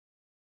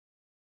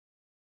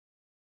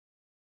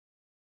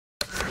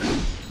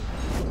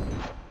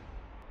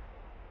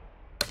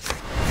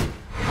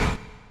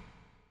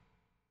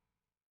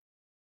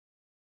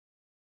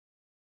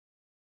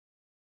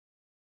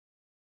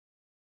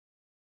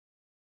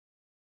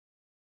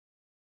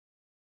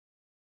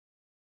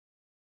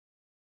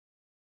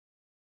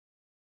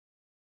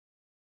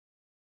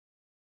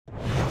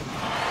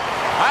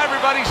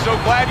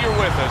glad you're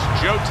with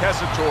us. Joe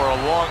Tessitore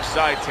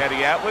alongside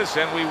Teddy Atlas,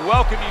 and we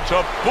welcome you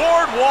to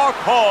Boardwalk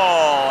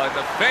Hall at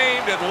the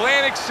famed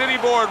Atlantic City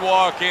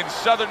Boardwalk in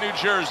southern New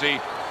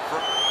Jersey.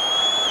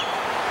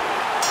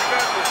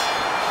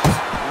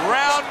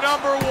 Round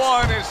number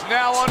one is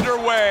now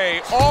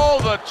underway. All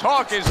the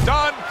talk is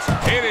done.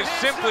 It is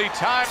simply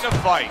time to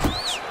fight.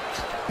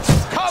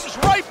 Comes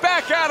right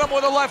back at him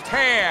with a left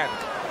hand.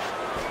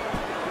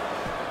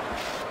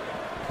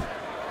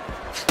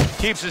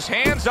 Keeps his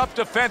hands up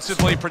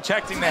defensively,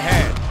 protecting the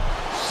head.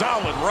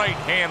 Solid right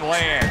hand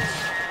lands.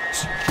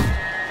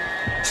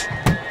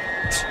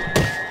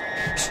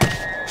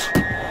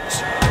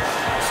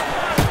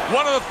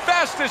 One of the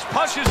fastest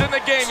punches in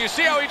the game. You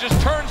see how he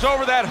just turns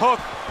over that hook.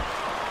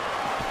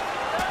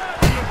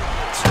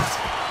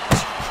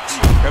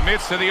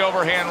 Commits to the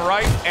overhand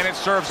right, and it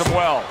serves him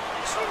well.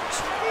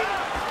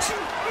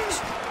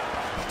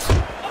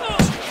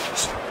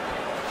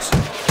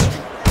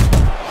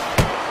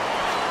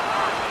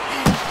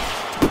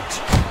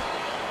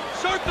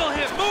 Circle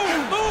him,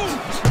 move, move!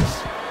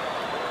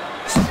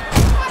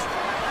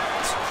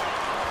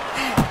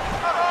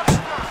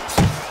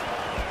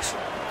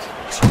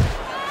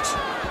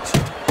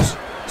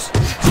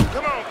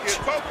 Come on, kid,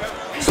 focus.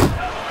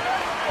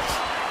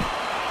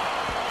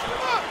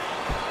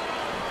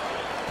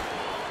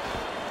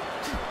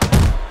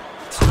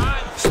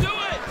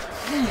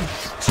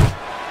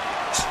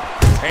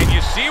 And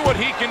you see what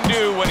he can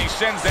do when he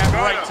sends that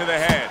right to the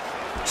head.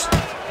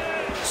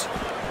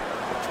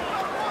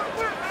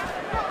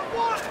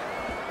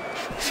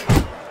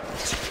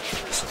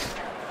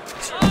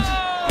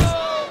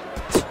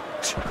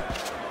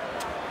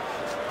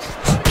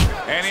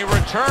 And he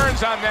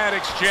returns on that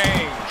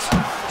exchange.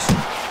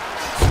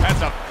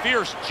 That's a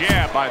fierce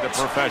jab by the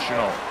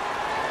professional.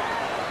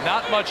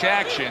 Not much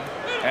action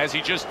as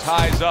he just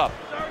ties up.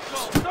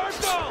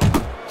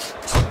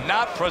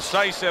 Not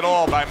precise at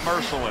all by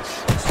Merciless.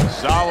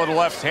 Solid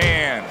left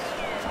hand.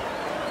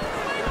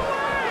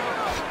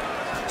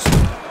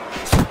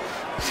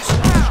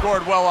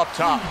 Scored well up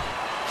top.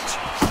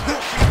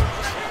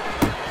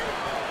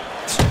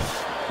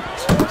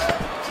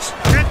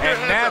 And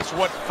that's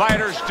what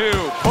fighters do.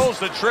 Pulls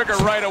the trigger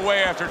right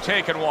away after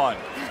taking one.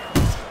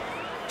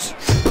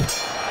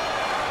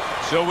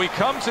 So we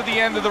come to the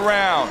end of the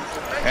round.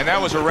 And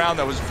that was a round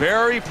that was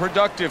very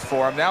productive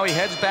for him. Now he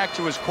heads back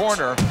to his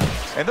corner.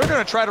 And they're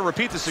going to try to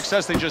repeat the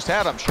success they just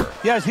had, I'm sure.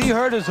 Yes, he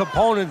hurt his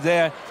opponent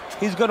there.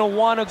 He's going to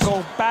want to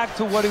go back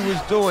to what he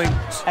was doing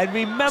and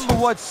remember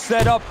what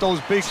set up those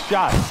big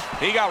shots.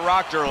 He got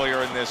rocked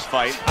earlier in this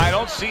fight. I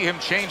don't see him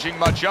changing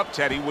much up,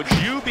 Teddy. Would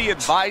you be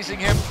advising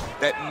him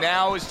that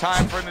now is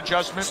time for an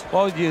adjustment?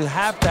 Well, you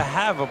have to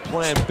have a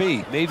plan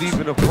B, maybe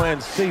even a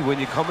plan C when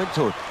you come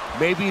into it.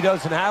 Maybe he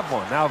doesn't have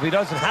one. Now, if he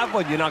doesn't have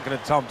one, you're not going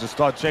to tell him to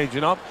start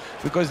changing up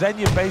because then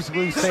you're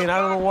basically saying, I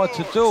don't know what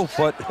to do,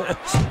 but,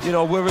 you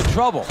know, we're in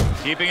trouble.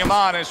 Keeping him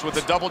honest with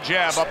a double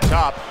jab up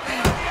top.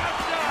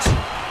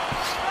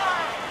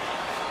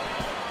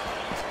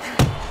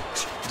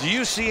 Do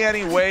you see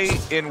any way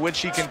in which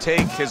he can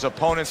take his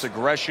opponent's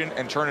aggression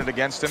and turn it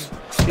against him?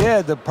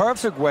 Yeah, the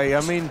perfect way.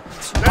 I mean,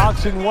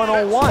 boxing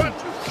 101,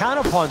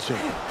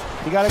 counterpunching.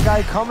 You got a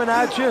guy coming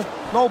at you,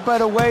 no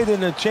better way than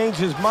to change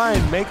his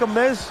mind. Make him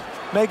miss,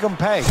 make him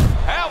pay.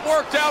 That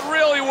worked out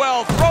really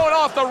well, throwing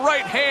off the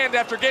right hand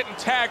after getting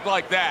tagged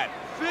like that.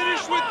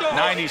 Finish with the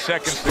 90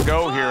 seconds to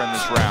go here in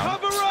this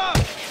round. Cover up.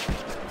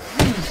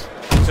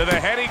 To the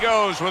head he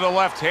goes with a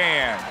left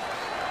hand.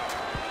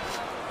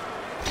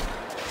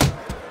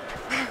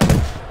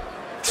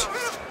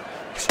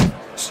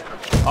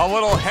 A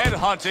little head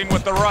hunting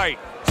with the right.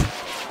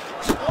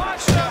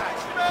 Watch that.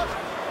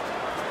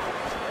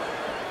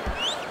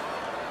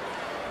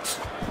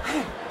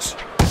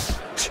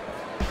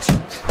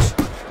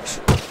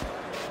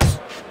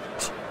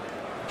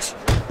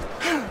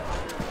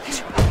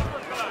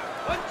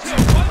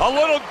 A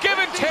little give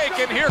and take,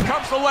 and here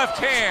comes the left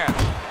hand.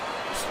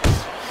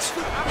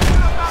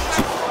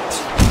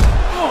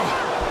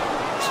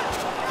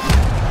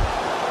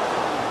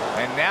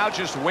 And now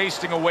just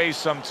wasting away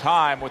some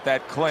time with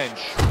that clinch.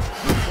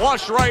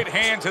 Flush right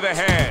hand to the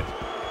head.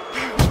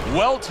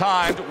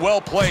 Well-timed,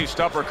 well-placed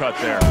uppercut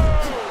there.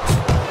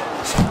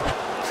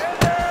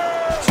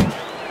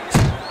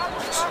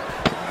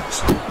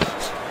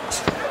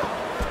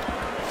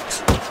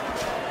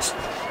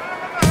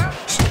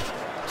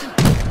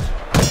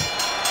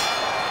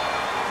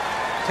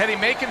 Teddy,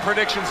 making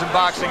predictions in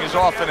boxing is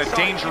often a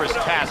dangerous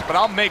task, but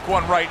I'll make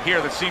one right here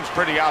that seems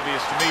pretty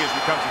obvious to me as we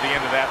come to the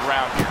end of that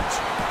round here.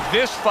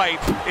 This fight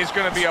is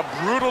going to be a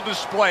brutal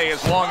display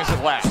as long as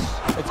it lasts.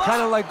 It's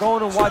kind of like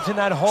going and watching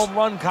that home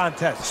run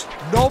contest.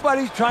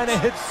 Nobody's trying to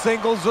hit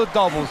singles or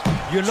doubles.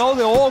 You know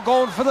they're all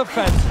going for the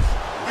fences.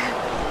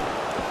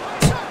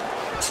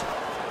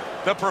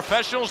 The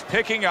professional's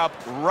picking up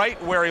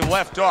right where he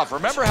left off.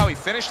 Remember how he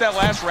finished that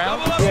last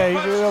round? Yeah, he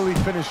really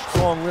finished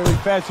strong, really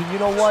fast. And you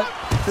know what?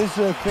 This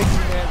is a thing,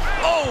 man.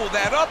 Oh,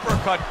 that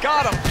uppercut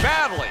got him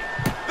badly.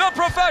 The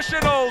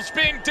professional's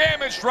being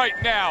damaged right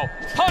now.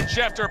 Punch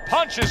after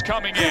punch is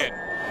coming in.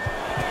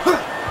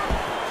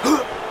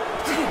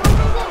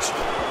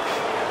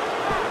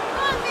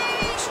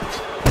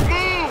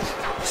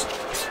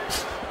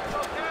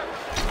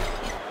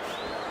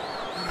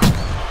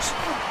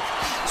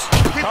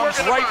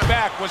 right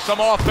back with some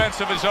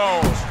offense of his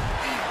own.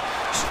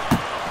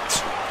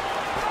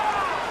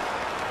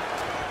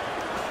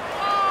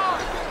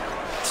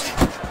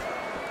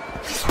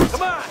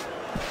 Come on.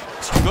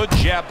 Good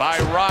jab by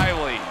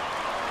Riley.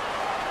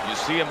 You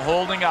see him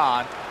holding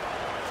on.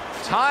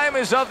 Time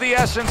is of the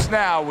essence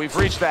now. We've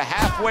reached the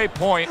halfway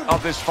point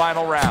of this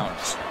final round.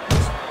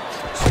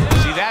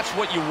 See, that's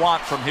what you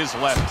want from his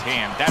left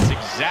hand. That's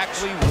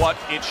exactly what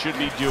it should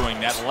be doing,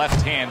 that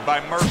left hand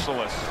by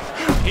Merciless.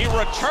 He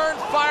returned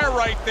fire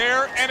right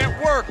there, and it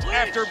worked.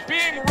 After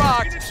being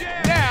rocked,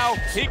 now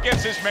he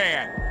gets his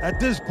man. At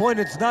this point,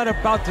 it's not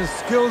about the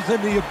skills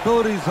and the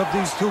abilities of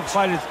these two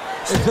fighters.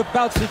 It's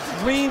about the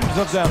dreams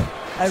of them,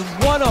 and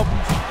one of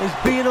them is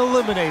being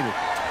eliminated.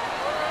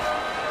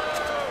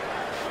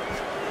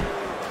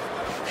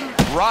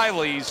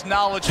 Riley's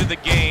knowledge of the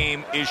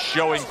game is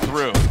showing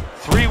through.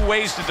 3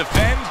 ways to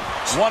defend.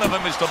 One of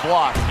them is to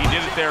block. He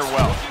did it there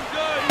well.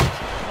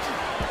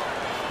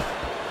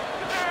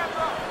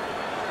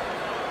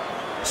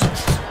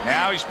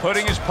 Now he's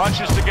putting his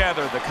punches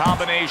together. The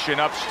combination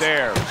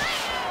upstairs.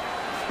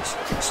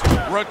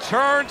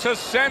 Return to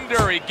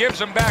sender. He gives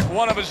him back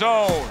one of his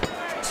own.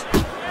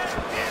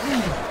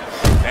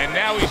 And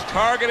now he's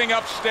targeting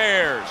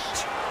upstairs.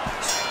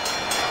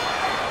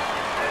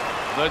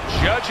 The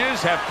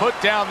judges have put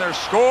down their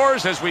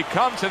scores as we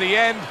come to the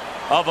end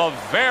of a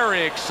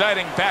very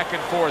exciting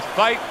back-and-forth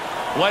fight.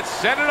 Let's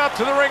send it up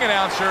to the ring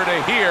announcer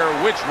to hear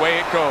which way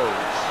it goes.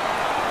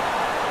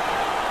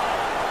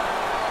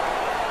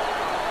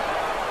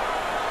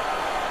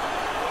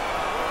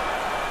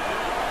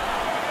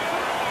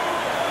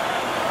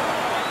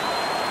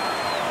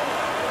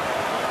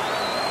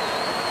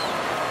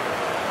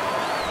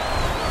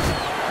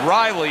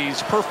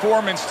 Riley's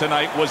performance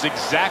tonight was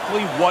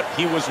exactly what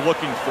he was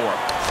looking for.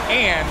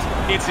 And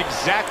it's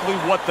exactly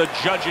what the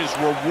judges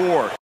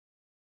reward.